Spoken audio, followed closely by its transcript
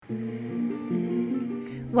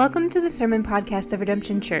Welcome to the Sermon Podcast of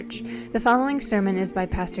Redemption Church. The following sermon is by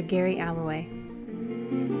Pastor Gary Alloway.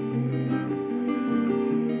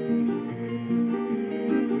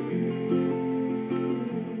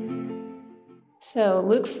 So,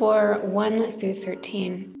 Luke 4, 1 through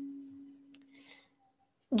 13.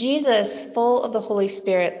 Jesus, full of the Holy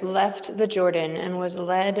Spirit, left the Jordan and was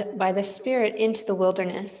led by the Spirit into the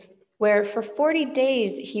wilderness, where for 40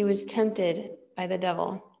 days he was tempted by the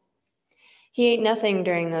devil. He ate nothing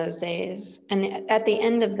during those days, and at the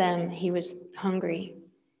end of them he was hungry.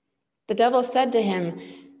 The devil said to him,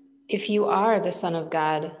 "If you are the Son of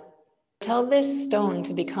God, tell this stone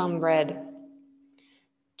to become bread."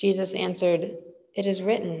 Jesus answered, "It is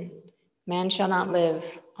written, 'Man shall not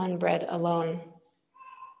live on bread alone.'"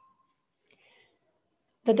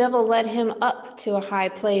 The devil led him up to a high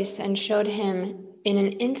place and showed him in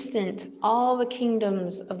an instant all the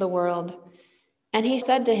kingdoms of the world. And he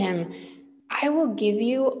said to him, "I will give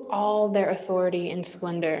you all their authority and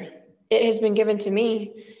splendor. It has been given to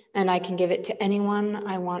me, and I can give it to anyone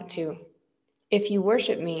I want to. If you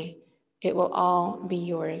worship me, it will all be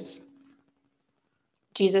yours."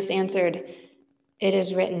 Jesus answered, "It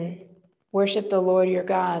is written, 'Worship the Lord your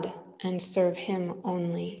God and serve him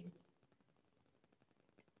only.'"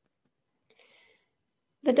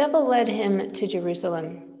 The devil led him to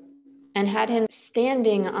Jerusalem and had him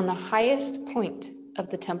standing on the highest point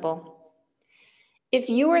of the temple. "If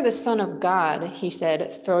you are the Son of God," he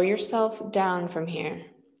said, "throw yourself down from here.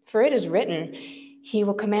 For it is written, 'He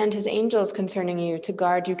will command his angels concerning you to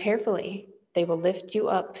guard you carefully. They will lift you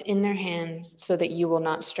up in their hands so that you will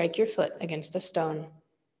not strike your foot against a stone.'"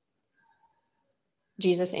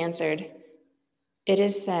 Jesus answered, "It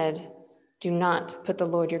is said, 'Do not put the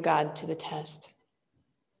Lord your God to the test.'"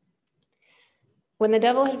 When the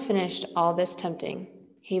devil had finished all this tempting,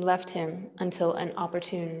 he left him until an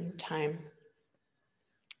opportune time.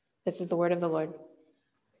 This is the word of the Lord.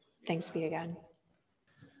 Thanks be to God.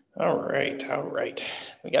 All right.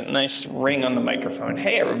 We got a nice ring on the microphone.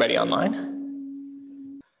 Hey, everybody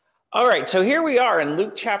online. All right, so here we are in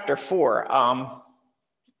Luke chapter 4.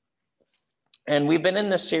 And we've been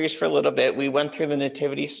in this series for a little bit. We went through the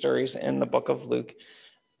nativity stories in the book of Luke.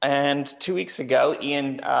 And 2 weeks ago,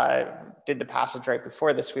 Ian did the passage right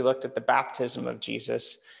before this. We looked at the baptism of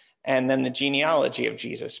Jesus and then the genealogy of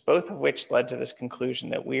Jesus, both of which led to this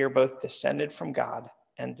conclusion that we are both descended from God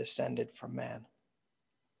and descended from man.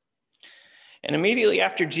 And immediately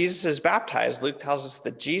after Jesus is baptized, Luke tells us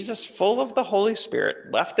that Jesus, full of the Holy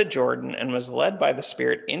Spirit, left the Jordan and was led by the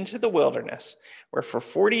Spirit into the wilderness, where for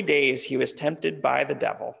 40 days he was tempted by the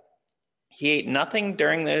devil. He ate nothing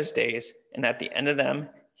during those days, and at the end of them,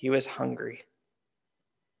 he was hungry.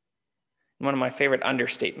 One of my favorite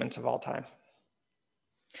understatements of all time.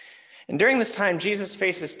 And during this time, Jesus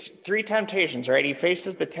faces three temptations, right? He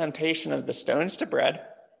faces the temptation of the stones to bread,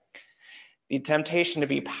 the temptation to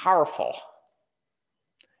be powerful,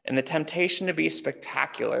 and the temptation to be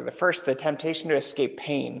spectacular. The first, the temptation to escape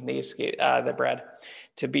pain, the bread,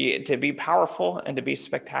 to be powerful and to be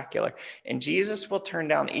spectacular. And Jesus will turn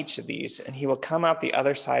down each of these, and he will come out the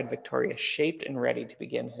other side victorious, shaped and ready to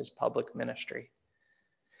begin his public ministry.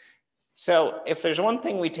 So if there's one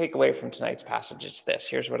thing we take away from tonight's passage, it's this.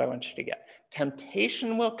 Here's what I want you to get.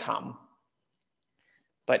 Temptation will come,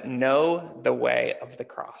 but know the way of the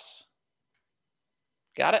cross.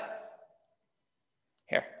 Got it?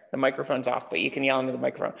 Here, the microphone's off, but you can yell into the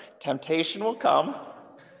microphone. Temptation will come,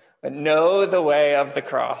 but know the way of the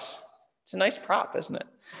cross. It's a nice prop, isn't it?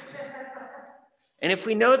 And if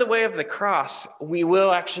we know the way of the cross, we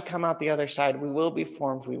will actually come out the other side. We will be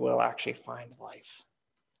formed. We will actually find life.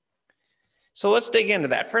 So let's dig into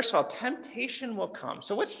that. First of all, temptation will come.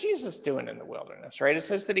 So what's Jesus doing in the wilderness, right? It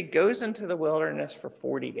says that he goes into the wilderness for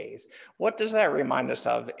 40 days. What does that remind us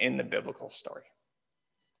of in the biblical story?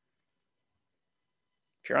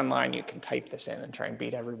 If you're online, you can type this in and try and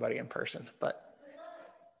beat everybody in person. But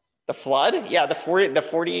the flood? Yeah, the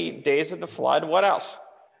 40 days of the flood. What else?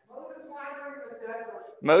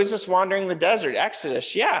 Moses wandering the desert.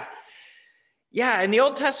 Exodus, yeah. Yeah, in the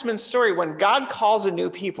Old Testament story, when God calls a new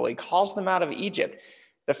people, he calls them out of Egypt.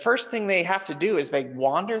 The first thing they have to do is they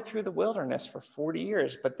wander through the wilderness for 40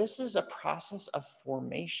 years. But this is a process of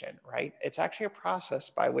formation, right? It's actually a process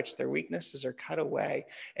by which their weaknesses are cut away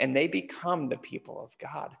and they become the people of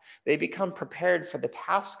God. They become prepared for the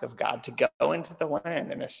task of God to go into the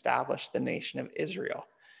land and establish the nation of Israel.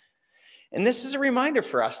 And this is a reminder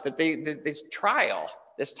for us that this trial,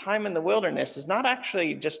 this time in the wilderness is not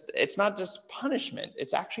just punishment,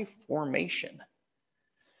 it's actually formation.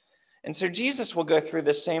 And so Jesus will go through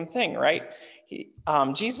the same thing, right?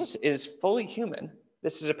 Jesus is fully human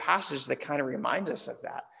This is a passage that kind of reminds us of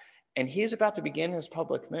that. And he's about to begin his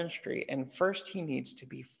public ministry. And first, he needs to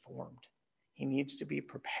be formed. He needs to be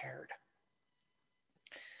prepared.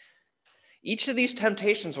 Each of these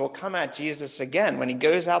temptations will come at Jesus again when he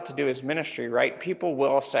goes out to do his ministry, right? People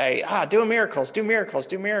will say, do miracles, do miracles,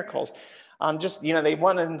 do miracles. They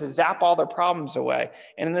want him to zap all their problems away.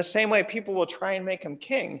 And in the same way, people will try and make him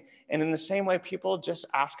king. And in the same way, people just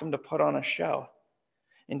ask him to put on a show.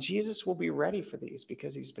 And Jesus will be ready for these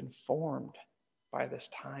because he's been formed by this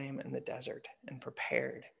time in the desert and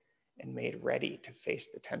prepared and made ready to face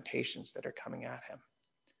the temptations that are coming at him.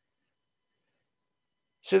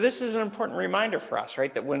 So this is an important reminder for us,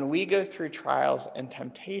 right? That when we go through trials and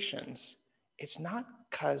temptations, it's not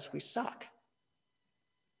because we suck.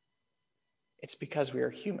 It's because we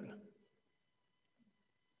are human.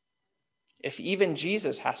 If even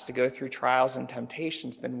Jesus has to go through trials and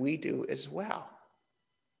temptations, then we do as well.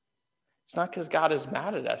 It's not because God is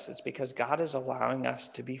mad at us. It's because God is allowing us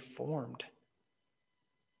to be formed.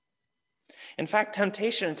 In fact,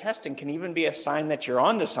 temptation and testing can even be a sign that you're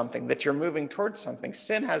onto something, that you're moving towards something.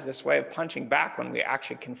 Sin has this way of punching back when we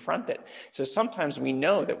actually confront it. So sometimes we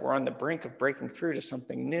know that we're on the brink of breaking through to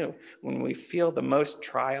something new when we feel the most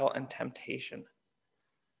trial and temptation.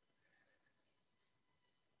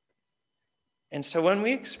 And so when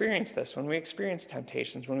we experience this, when we experience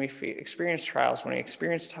temptations, when we experience trials, when we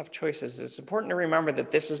experience tough choices, it's important to remember that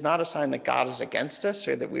this is not a sign that God is against us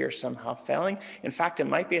or that we are somehow failing. In fact, it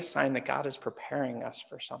might be a sign that God is preparing us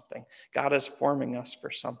for something. God is forming us for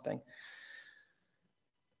something.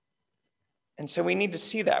 And so we need to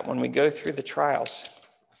see that when we go through the trials.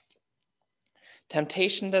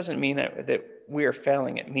 Temptation doesn't mean that we are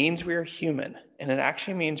failing. It means we are human. And it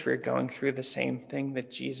actually means we're going through the same thing that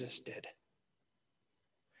Jesus did.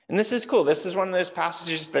 And this is cool. This is one of those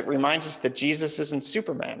passages that reminds us that Jesus isn't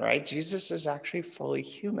Superman, right? Jesus is actually fully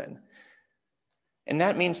human. And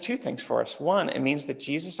that means two things for us. One, it means that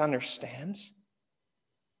Jesus understands.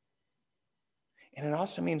 And it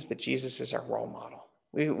also means that Jesus is our role model.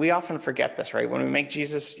 We often forget this, right? When we make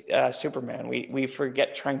Jesus Superman, we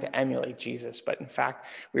forget trying to emulate Jesus. But in fact,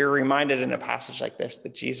 we are reminded in a passage like this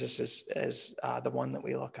that Jesus is the one that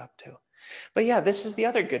we look up to. But yeah, this is the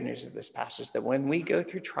other good news of this passage, that when we go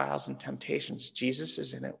through trials and temptations, Jesus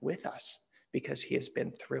is in it with us because he has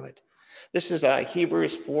been through it. This is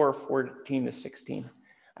Hebrews 4:14-16.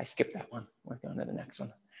 I skipped that one. We're going to the next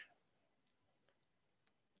one.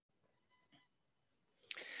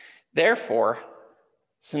 Therefore,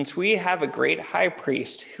 since we have a great high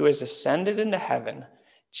priest who has ascended into heaven,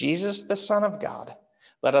 Jesus, the Son of God,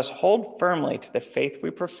 let us hold firmly to the faith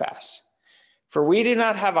we profess. For we do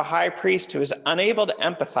not have a high priest who is unable to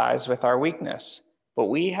empathize with our weakness, but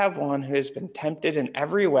we have one who has been tempted in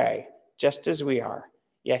every way, just as we are,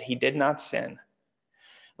 yet he did not sin.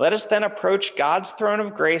 Let us then approach God's throne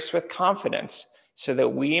of grace with confidence, so that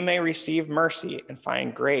we may receive mercy and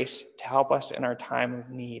find grace to help us in our time of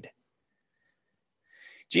need.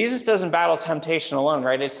 Jesus doesn't battle temptation alone,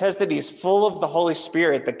 right? It says that he's full of the Holy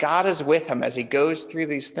Spirit, that God is with him as he goes through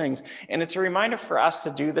these things. And it's a reminder for us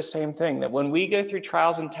to do the same thing, that when we go through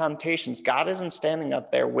trials and temptations, God isn't standing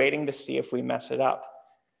up there waiting to see if we mess it up.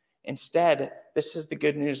 Instead, this is the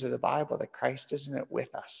good news of the Bible, that Christ is in it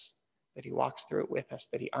with us, that he walks through it with us,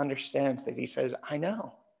 that he understands, that he says, I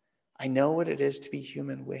know what it is to be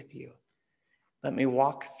human with you. Let me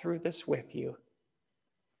walk through this with you.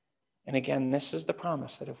 And again, this is the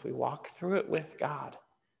promise that if we walk through it with God,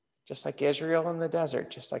 just like Israel in the desert,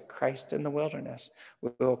 just like Christ in the wilderness, we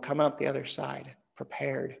will come out the other side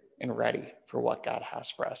prepared and ready for what God has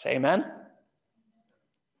for us. Amen?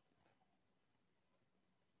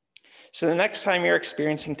 So the next time you're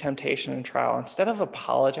experiencing temptation and trial, instead of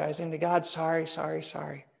apologizing to God,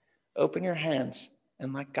 sorry, open your hands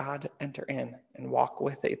and let God enter in and walk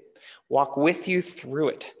with you through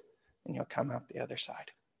it, and you'll come out the other side.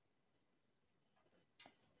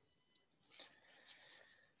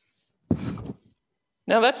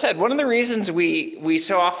 Now, that said, one of the reasons we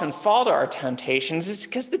so often fall to our temptations is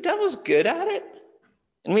because the devil's good at it.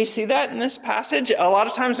 And we see that in this passage. A lot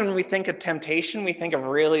of times when we think of temptation, we think of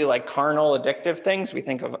really like carnal, addictive things. We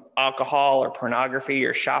think of alcohol or pornography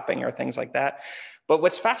or shopping or things like that. But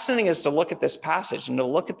what's fascinating is to look at this passage and to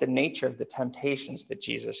look at the nature of the temptations that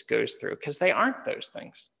Jesus goes through, because they aren't those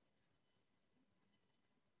things.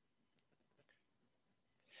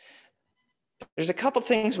 There's a couple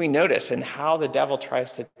things we notice in how the devil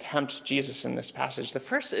tries to tempt Jesus in this passage. The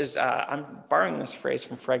first is, I'm borrowing this phrase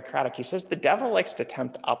from Fred Craddock. He says, the devil likes to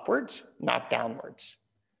tempt upwards, not downwards.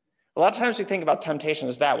 A lot of times we think about temptation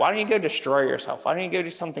as that. Why don't you go destroy yourself? Why don't you go do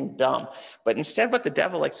something dumb? But instead, what the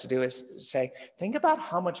devil likes to do is say, think about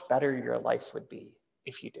how much better your life would be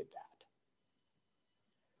if you did that.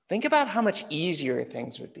 Think about how much easier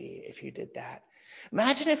things would be if you did that.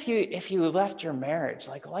 Imagine if you left your marriage,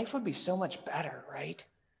 like life would be so much better, right?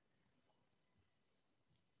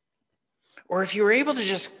 Or if you were able to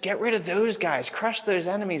just get rid of those guys, crush those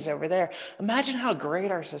enemies over there, imagine how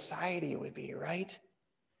great our society would be, right?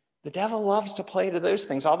 The devil loves to play to those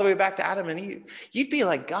things, all the way back to Adam and Eve. You'd be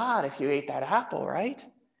like God if you ate that apple, right?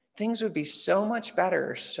 Things would be so much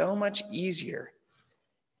better, so much easier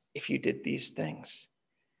if you did these things.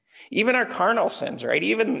 Even our carnal sins, right?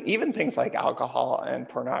 Even things like alcohol and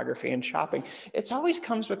pornography and shopping, it always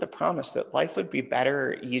comes with the promise that life would be better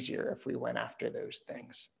or easier if we went after those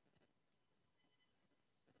things.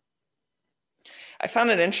 I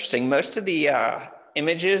found it interesting. Most of the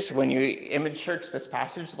images, when you image search this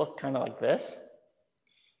passage, look kind of like this.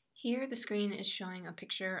 Here, the screen is showing a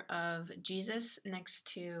picture of Jesus next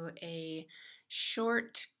to a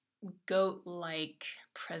short goat-like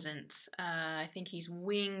presence. I think he's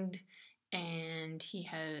winged, and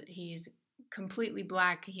he's completely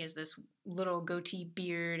black. He has this little goatee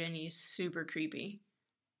beard, and he's super creepy.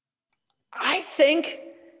 I think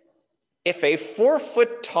if a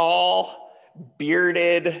 4-foot tall,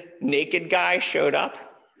 bearded, naked guy showed up,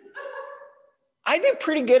 I'd be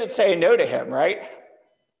pretty good at saying no to him, right?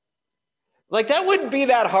 Like, that wouldn't be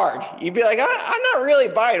that hard. You'd be like, I'm not really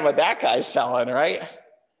buying what that guy's selling, right?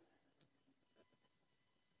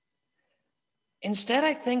 Instead,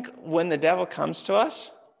 I think when the devil comes to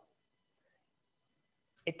us,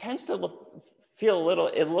 it tends to look a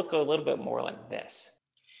little bit more like this.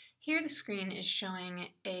 Here the screen is showing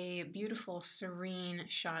a beautiful, serene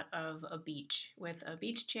shot of a beach with a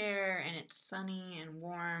beach chair, and it's sunny and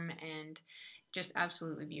warm and just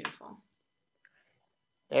absolutely beautiful.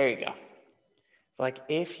 There you go. Like,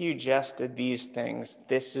 if you just did these things,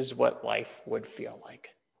 this is what life would feel like.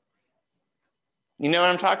 You know what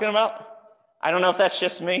I'm talking about? I don't know if that's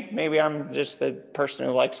just me. Maybe I'm just the person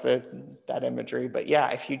who likes that imagery. But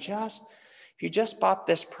yeah, if you just bought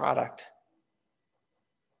this product,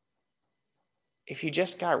 if you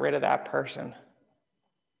just got rid of that person,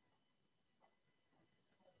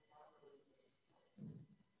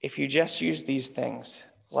 if you just use these things,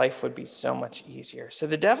 life would be so much easier. So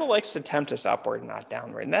the devil likes to tempt us upward, not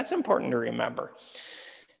downward. And that's important to remember.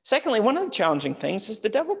 Secondly, one of the challenging things is the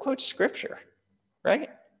devil quotes scripture, right?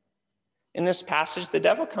 In this passage, the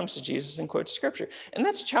devil comes to Jesus and quotes scripture. And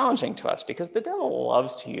that's challenging to us because the devil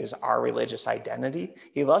loves to use our religious identity.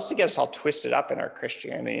 He loves to get us all twisted up in our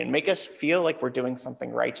Christianity and make us feel like we're doing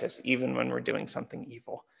something righteous, even when we're doing something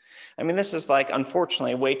evil. I mean, this is like,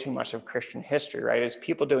 unfortunately, way too much of Christian history, right? Is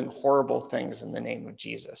people doing horrible things in the name of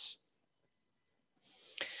Jesus.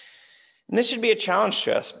 And this should be a challenge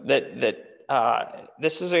to us that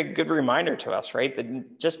this is a good reminder to us, right?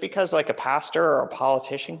 That just because like a pastor or a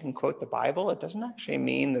politician can quote the Bible, it doesn't actually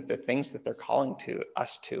mean that the things that they're calling to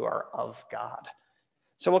us to are of God.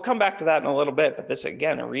 So we'll come back to that in a little bit, but this,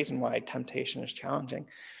 again, a reason why temptation is challenging.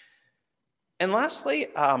 And lastly,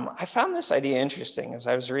 I found this idea interesting as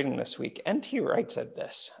I was reading this week. N.T. Wright said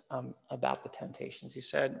this about the temptations. He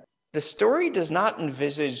said, "The story does not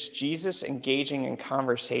envisage Jesus engaging in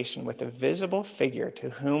conversation with a visible figure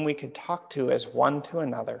to whom we could talk to as one to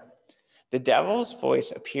another. The devil's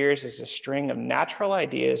voice appears as a string of natural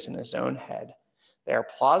ideas in his own head. They are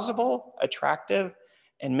plausible, attractive,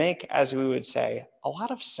 and make, as we would say, a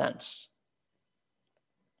lot of sense."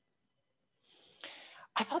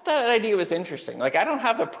 I thought that idea was interesting. Like, I don't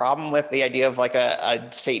have a problem with the idea of like a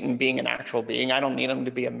Satan being an actual being. I don't need him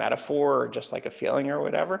to be a metaphor or just like a feeling or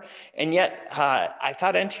whatever. And yet I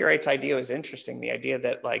thought N.T. Wright's idea was interesting. The idea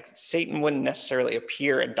that like Satan wouldn't necessarily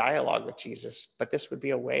appear in dialogue with Jesus, but this would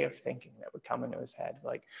be a way of thinking that would come into his head.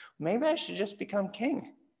 Like, maybe I should just become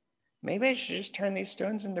king. Maybe I should just turn these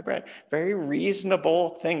stones into bread. Very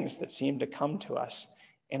reasonable things that seem to come to us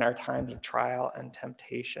in our times of trial and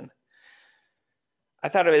temptation. I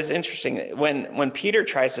thought it was interesting when Peter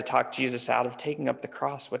tries to talk Jesus out of taking up the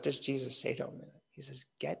cross, what does Jesus say to him? He says,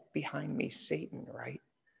 "Get behind me, Satan," right?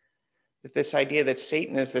 That this idea that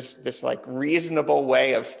Satan is this like reasonable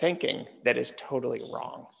way of thinking that is totally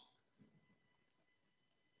wrong.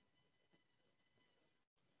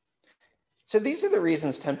 So these are the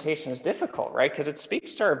reasons temptation is difficult, right? Because it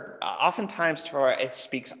speaks to it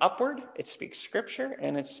speaks upward, it speaks scripture,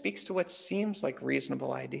 and it speaks to what seems like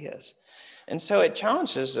reasonable ideas. And so it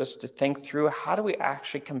challenges us to think through, how do we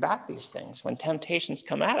actually combat these things when temptations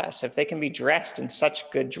come at us? If they can be dressed in such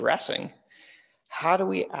good dressing, how do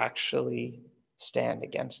we actually stand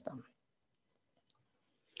against them.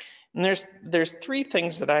 And there's three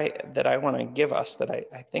things that I want to give us that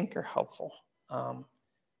I think are helpful.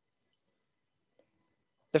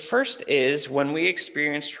 The first is when we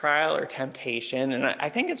experience trial or temptation, and I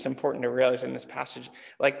think it's important to realize in this passage,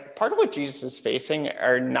 like part of what Jesus is facing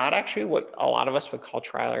are not actually what a lot of us would call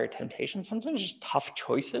trial or temptation, sometimes just tough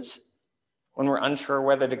choices. When we're unsure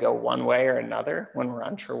whether to go one way or another, when we're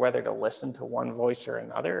unsure whether to listen to one voice or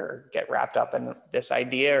another, or get wrapped up in this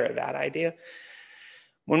idea or that idea.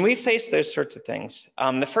 When we face those sorts of things,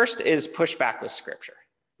 the first is pushback with Scripture.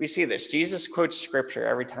 We see this. Jesus quotes Scripture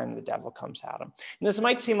every time the devil comes at him. And this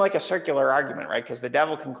might seem like a circular argument, right? Because the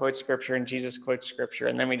devil can quote Scripture and Jesus quotes Scripture,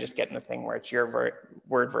 and then we just get in the thing where it's your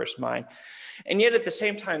word versus mine. And yet at the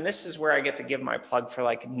same time, this is where I get to give my plug for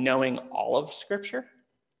like knowing all of Scripture.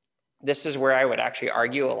 This is where I would actually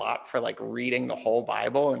argue a lot for like reading the whole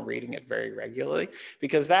Bible and reading it very regularly,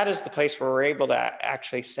 because that is the place where we're able to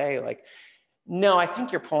actually say like, no, I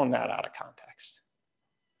think you're pulling that out of context.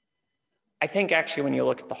 I think actually when you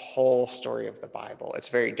look at the whole story of the Bible, it's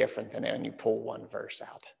very different than when you pull one verse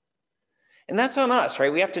out. And that's on us,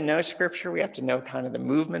 right? We have to know Scripture. We have to know kind of the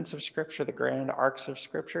movements of Scripture, the grand arcs of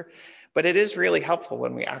Scripture. But it is really helpful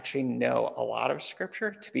when we actually know a lot of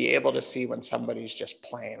Scripture to be able to see when somebody's just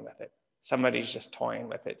playing with it. Somebody's just toying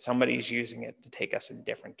with it. Somebody's using it to take us in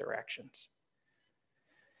different directions.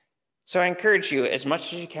 So I encourage you as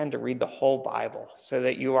much as you can to read the whole Bible so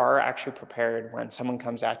that you are actually prepared when someone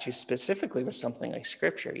comes at you specifically with something like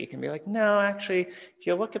Scripture. You can be like, no, actually, if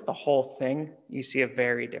you look at the whole thing, you see a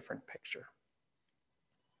very different picture.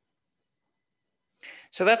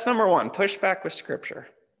 So that's number one, pushback with Scripture.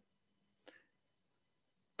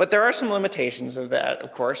 But there are some limitations of that,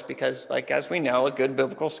 of course, because like, as we know, a good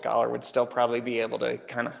biblical scholar would still probably be able to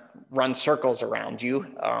kind of run circles around you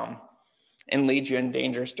and lead you in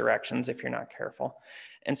dangerous directions if you're not careful.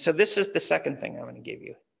 And so this is the second thing I'm going to give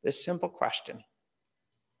you, this simple question.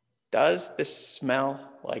 Does this smell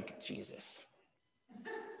like Jesus? And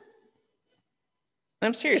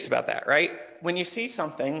I'm serious about that, right? When you see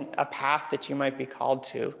something, a path that you might be called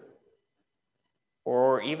to,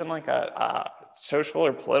 or even like a social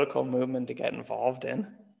or political movement to get involved in,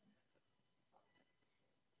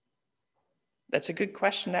 that's a good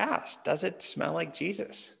question to ask. Does it smell like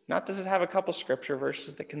Jesus? Not does it have a couple Scripture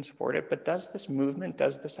verses that can support it, but does this movement,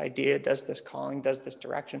 does this idea, does this calling, does this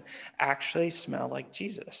direction actually smell like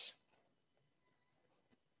Jesus?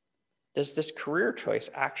 Does this career choice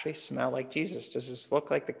actually smell like Jesus? Does this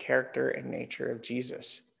look like the character and nature of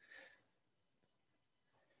Jesus?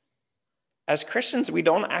 As Christians, we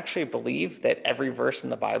don't actually believe that every verse in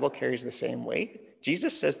the Bible carries the same weight.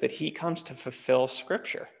 Jesus says that he comes to fulfill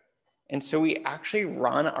Scripture. And so we actually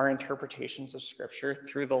run our interpretations of Scripture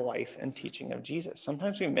through the life and teaching of Jesus.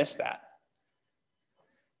 Sometimes we miss that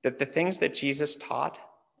the things that Jesus taught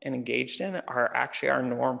and engaged in are actually our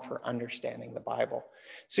norm for understanding the Bible.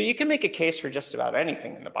 So you can make a case for just about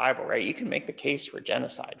anything in the Bible, right? You can make the case for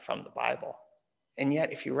genocide from the Bible. And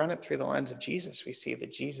yet, if you run it through the lens of Jesus, we see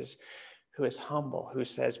that Jesus, who is humble, who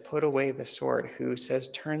says, put away the sword, who says,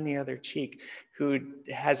 turn the other cheek, who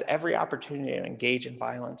has every opportunity to engage in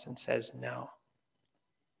violence and says no.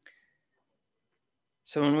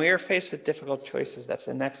 So when we are faced with difficult choices, that's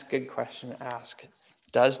the next good question to ask.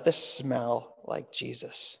 Does this smell like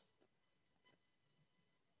Jesus?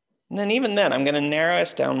 And then even then, I'm going to narrow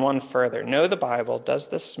us down one further. Know the Bible. Does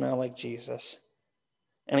this smell like Jesus?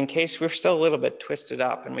 And in case we're still a little bit twisted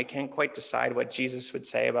up and we can't quite decide what Jesus would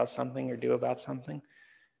say about something or do about something,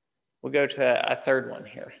 we'll go to a third one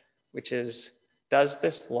here, which is, does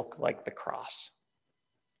this look like the cross?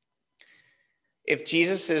 If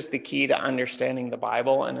Jesus is the key to understanding the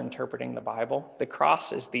Bible and interpreting the Bible, the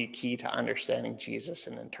cross is the key to understanding Jesus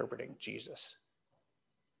and interpreting Jesus.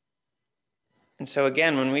 And so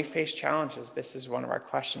again, when we face challenges, this is one of our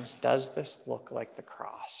questions. Does this look like the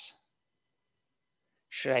cross?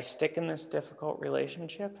 Should I stick in this difficult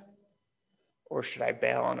relationship? Or should I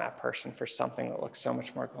bail on that person for something that looks so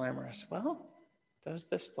much more glamorous? Well, does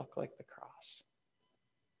this look like the cross?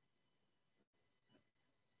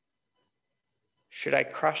 Should I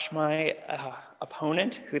crush my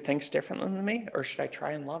opponent who thinks differently than me? Or should I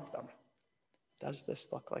try and love them? Does this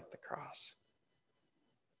look like the cross?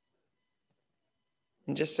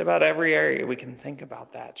 In just about every area we can think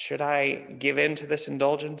about that. Should I give in to this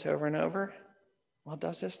indulgence over and over? Well,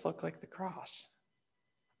 does this look like the cross?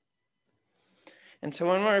 And so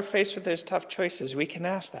when we're faced with those tough choices, we can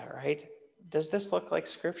ask that, right? Does this look like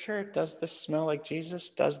Scripture? Does this smell like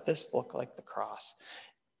Jesus? Does this look like the cross?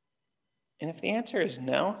 And if the answer is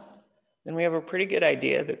no, then we have a pretty good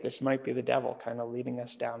idea that this might be the devil kind of leading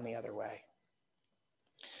us down the other way.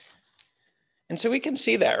 And so we can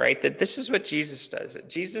see that, right? That this is what Jesus does. That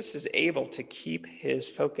Jesus is able to keep his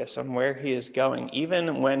focus on where he is going,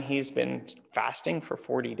 even when he's been fasting for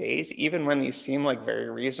 40 days, even when these seem like very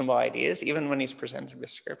reasonable ideas, even when he's presented with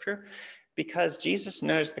scripture, because Jesus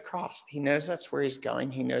knows the cross. He knows that's where he's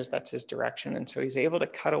going. He knows that's his direction. And so he's able to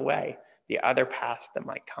cut away the other paths that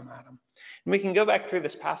might come at him. And we can go back through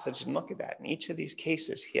this passage and look at that. In each of these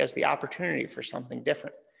cases, he has the opportunity for something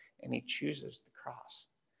different, and he chooses the cross.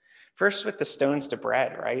 First, with the stones to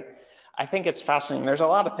bread, right? I think it's fascinating. There's a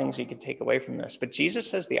lot of things you could take away from this, but Jesus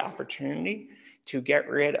has the opportunity to get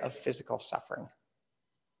rid of physical suffering.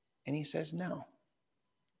 And he says no.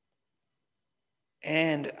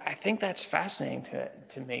 And I think that's fascinating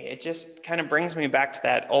to me. It just kind of brings me back to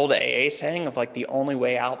that old AA saying of like the only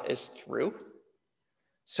way out is through.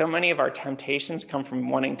 So many of our temptations come from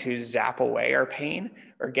wanting to zap away our pain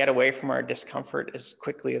or get away from our discomfort as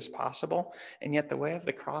quickly as possible. And yet the way of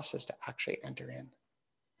the cross is to actually enter in.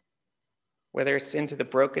 Whether it's into the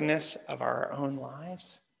brokenness of our own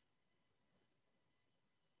lives,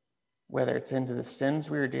 whether it's into the sins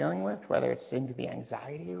we were dealing with, whether it's into the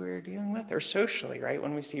anxiety we were dealing with, or socially, right?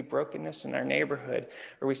 When we see brokenness in our neighborhood,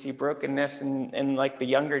 or we see brokenness in like the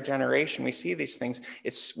younger generation, we see these things.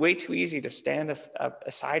 It's way too easy to stand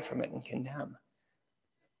aside from it and condemn.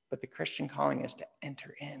 But the Christian calling is to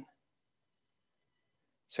enter in.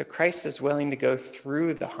 So Christ is willing to go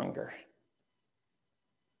through the hunger,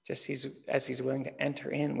 just as he's willing to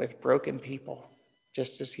enter in with broken people,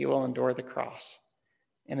 just as he will endure the cross.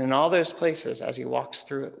 And in all those places, as he walks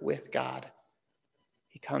through it with God,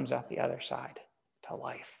 he comes out the other side to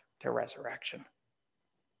life, to resurrection.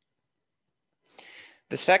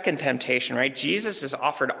 The second temptation, right? Jesus is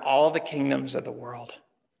offered all the kingdoms of the world.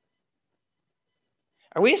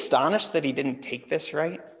 Are we astonished that he didn't take this,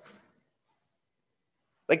 right?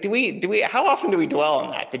 Like, how often do we dwell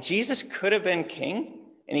on that? That Jesus could have been king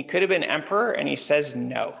and he could have been emperor, and he says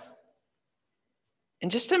no. And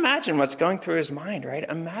just imagine what's going through his mind, right?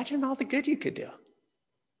 Imagine all the good you could do.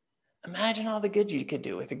 Imagine all the good you could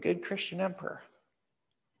do with a good Christian emperor.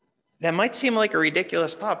 That might seem like a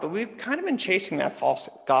ridiculous thought, but we've kind of been chasing that false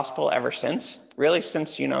gospel ever since. Really,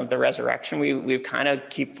 since, the resurrection, we've kind of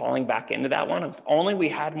keep falling back into that one. If only we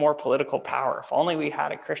had more political power. If only we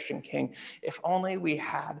had a Christian king. If only we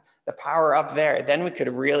had the power up there, then we could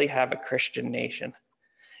really have a Christian nation.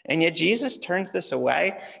 And yet Jesus turns this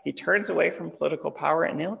away. He turns away from political power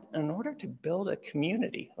in order to build a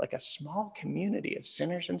community, like a small community of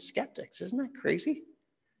sinners and skeptics. Isn't that crazy?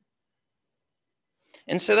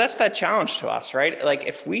 And so that's that challenge to us, right? Like,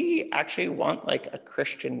 if we actually want like a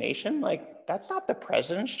Christian nation, like, that's not the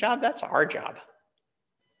president's job, that's our job.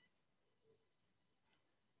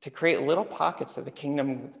 To create little pockets of the kingdom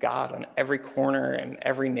of God on every corner and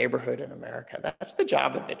every neighborhood in America. That's the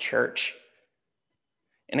job of the church.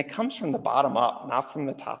 And it comes from the bottom up, not from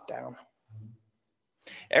the top down.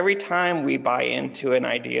 Every time we buy into an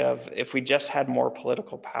idea of if we just had more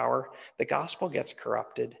political power, the gospel gets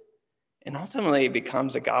corrupted. And ultimately it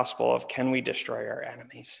becomes a gospel of, can we destroy our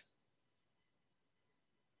enemies?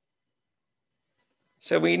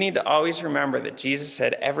 So we need to always remember that Jesus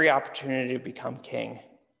had every opportunity to become king.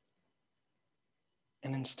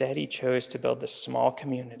 And instead he chose to build this small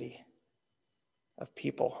community of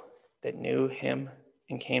people that knew him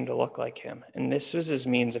and came to look like him. And this was his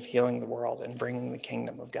means of healing the world and bringing the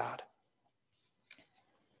kingdom of God.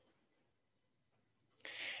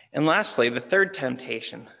 And lastly, the third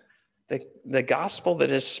temptation, the gospel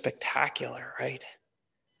that is spectacular, right?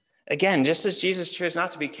 Again, just as Jesus chose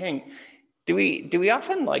not to be king, do we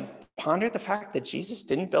often like ponder the fact that Jesus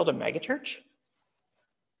didn't build a megachurch?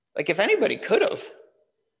 Like, if anybody could have.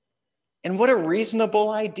 And what a reasonable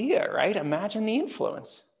idea, right? Imagine the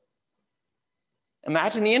influence.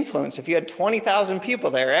 Imagine the influence if you had 20,000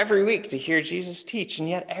 people there every week to hear Jesus teach, and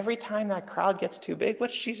yet every time that crowd gets too big,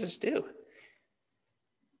 what's Jesus do?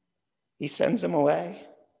 He sends them away.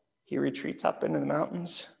 He retreats up into the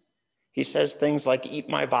mountains. He says things like, eat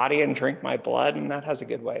my body and drink my blood, and that has a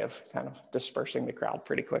good way of kind of dispersing the crowd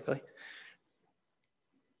pretty quickly.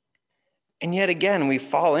 And yet again, we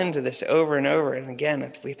fall into this over and over. And again,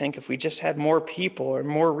 if we just had more people or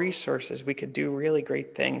more resources, we could do really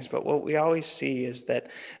great things. But what we always see is that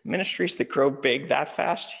ministries that grow big that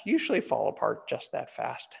fast usually fall apart just that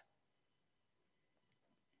fast.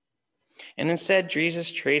 And instead,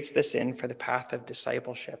 Jesus trades this in for the path of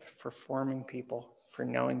discipleship, for forming people, for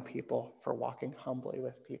knowing people, for walking humbly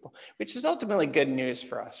with people, which is ultimately good news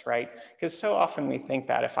for us, right? Because so often we think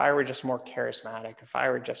that if I were just more charismatic, if I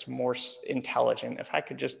were just more intelligent, if I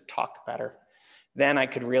could just talk better, then I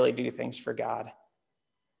could really do things for God.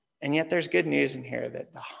 And yet there's good news in here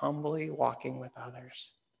that the humbly walking with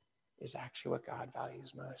others is actually what God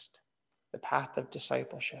values most, the path of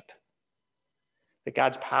discipleship. That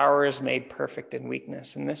God's power is made perfect in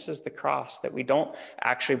weakness. And this is the cross, that we don't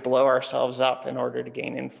actually blow ourselves up in order to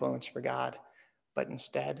gain influence for God, but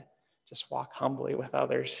instead just walk humbly with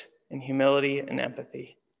others in humility and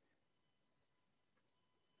empathy.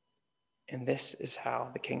 And this is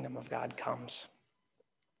how the kingdom of God comes.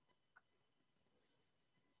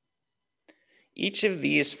 Each of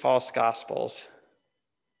these false gospels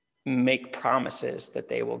make promises that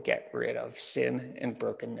they will get rid of sin and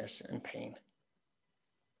brokenness and pain.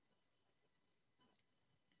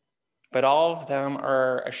 But all of them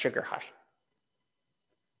are a sugar high.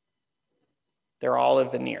 They're all a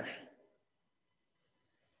veneer.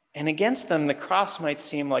 And against them, the cross might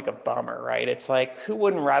seem like a bummer, right? It's like, who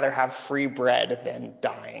wouldn't rather have free bread than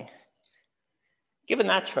dying? Given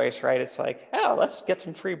that choice, right, it's like, oh, let's get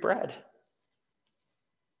some free bread.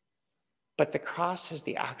 But the cross is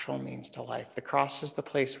the actual means to life. The cross is the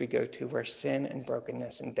place we go to where sin and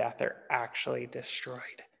brokenness and death are actually destroyed.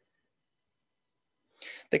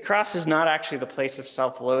 The cross is not actually the place of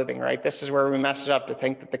self-loathing, right? This is where we mess it up, to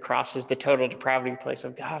think that the cross is the total depravity place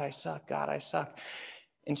of God, I suck, God, I suck.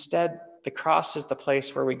 Instead, the cross is the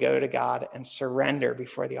place where we go to God and surrender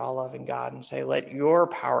before the all-loving God and say, let your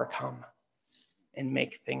power come and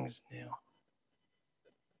make things new.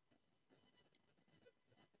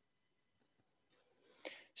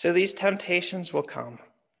 So these temptations will come.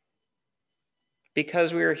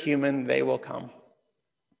 Because we are human, they will come.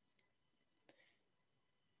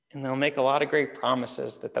 And they'll make a lot of great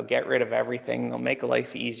promises that they'll get rid of everything. They'll make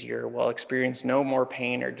life easier. We'll experience no more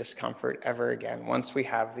pain or discomfort ever again once we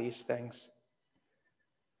have these things.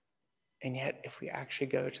 And yet, if we actually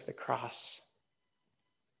go to the cross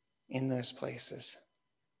in those places,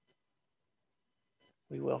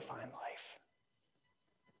 we will find life.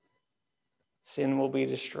 Sin will be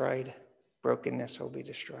destroyed. Brokenness will be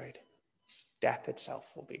destroyed. Death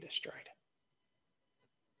itself will be destroyed.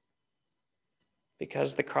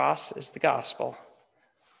 Because the cross is the gospel.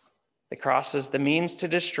 The cross is the means to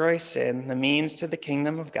destroy sin, the means to the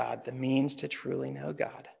kingdom of God, the means to truly know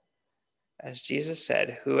God. As Jesus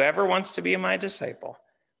said, whoever wants to be my disciple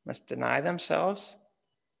must deny themselves,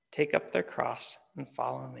 take up their cross, and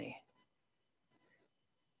follow me.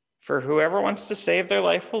 For whoever wants to save their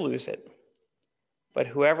life will lose it, but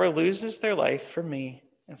whoever loses their life for me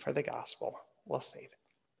and for the gospel will save it.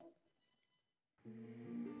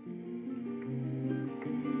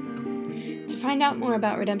 To find out more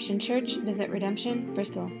about Redemption Church, visit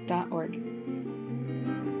redemptionbristol.org.